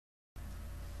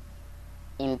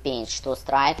impinge, to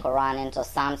strike or run into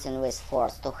something with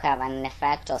force, to have an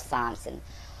effect on something.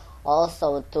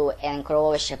 Also, to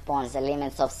encroach upon the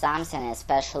limits of something,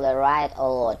 especially right or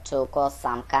law, to cause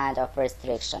some kind of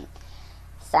restriction.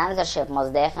 Censorship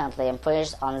most definitely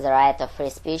infringes on the right of free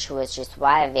speech, which is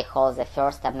why we hold the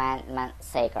First Amendment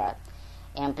sacred.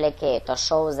 Implicate, to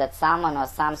show that someone or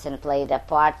something played a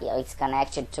part or is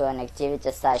connected to an activity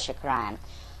such a crime.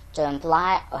 To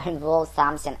imply or involve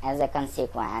something as a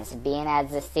consequence. Being at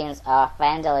the scenes of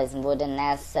vandalism wouldn't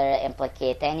necessarily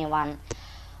implicate anyone,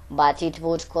 but it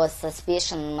would cause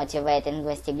suspicion and motivate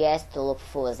investigators to look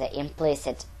further.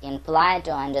 Implicit, implied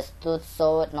or understood,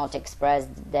 so not expressed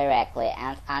directly,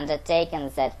 and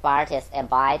undertaken that parties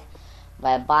abide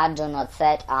by but do not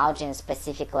set out in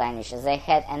specific language. They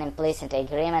had an implicit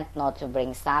agreement not to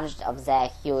bring subject of their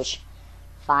huge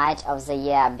fight of the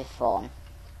year before.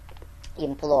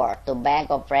 Implore, to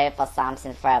beg or pray for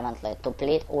something fervently, to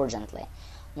plead urgently.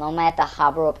 No matter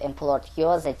how Rob implored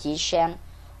you, the teacher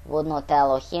would not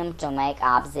allow him to make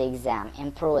up the exam.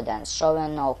 Imprudence,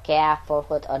 showing no care,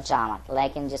 forethought or judgment,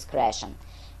 lacking discretion.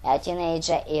 A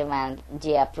teenager, even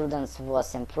dear prudence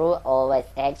was improved, always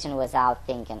acting without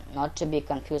thinking. Not to be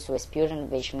confused with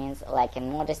prudent, which means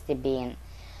lacking modesty, being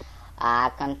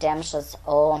contemptuous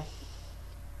or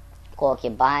cocky.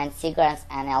 Buying cigarettes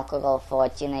and alcohol for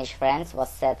teenage friends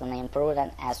was certainly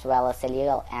imprudent as well as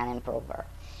illegal and improper.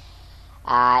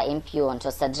 Impugn,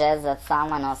 to suggest that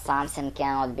someone or something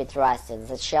cannot be trusted,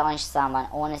 to challenge someone's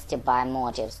honesty by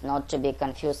motives, not to be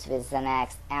confused with the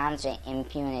next entry,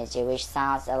 impunity, which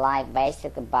sounds alike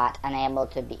basic but unable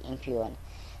to be impugned.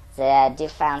 The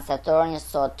defense attorney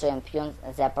sought to impugn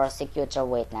the prosecutor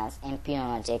witness.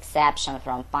 Impunity, exception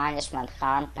from punishment,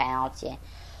 harm, penalty,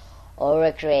 or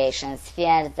recreation,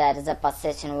 feared that the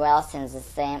possessing wealth is the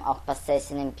same of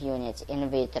possessing impunity. In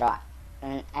vitro,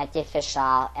 an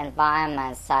artificial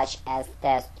environment such as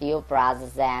test tube rather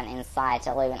than inside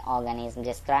a living organism,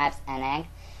 describes an egg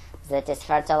that is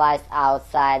fertilized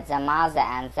outside the mother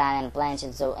and then implanted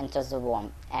into the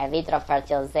womb. A vitro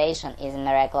fertilization is a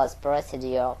miraculous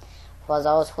procedure for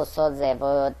those who thought they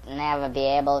would never be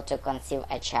able to conceive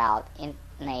a child.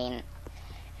 Inane,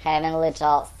 having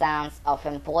little sense of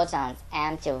importance,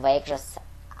 empty, vacuous,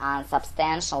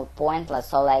 unsubstantial,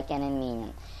 pointless, or lacking in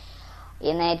meaning.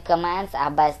 Innate comments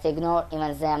are best ignored,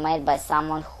 even they are made by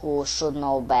someone who should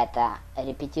know better.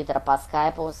 Репетитор по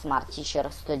скайпу, Smart Teacher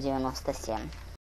 197.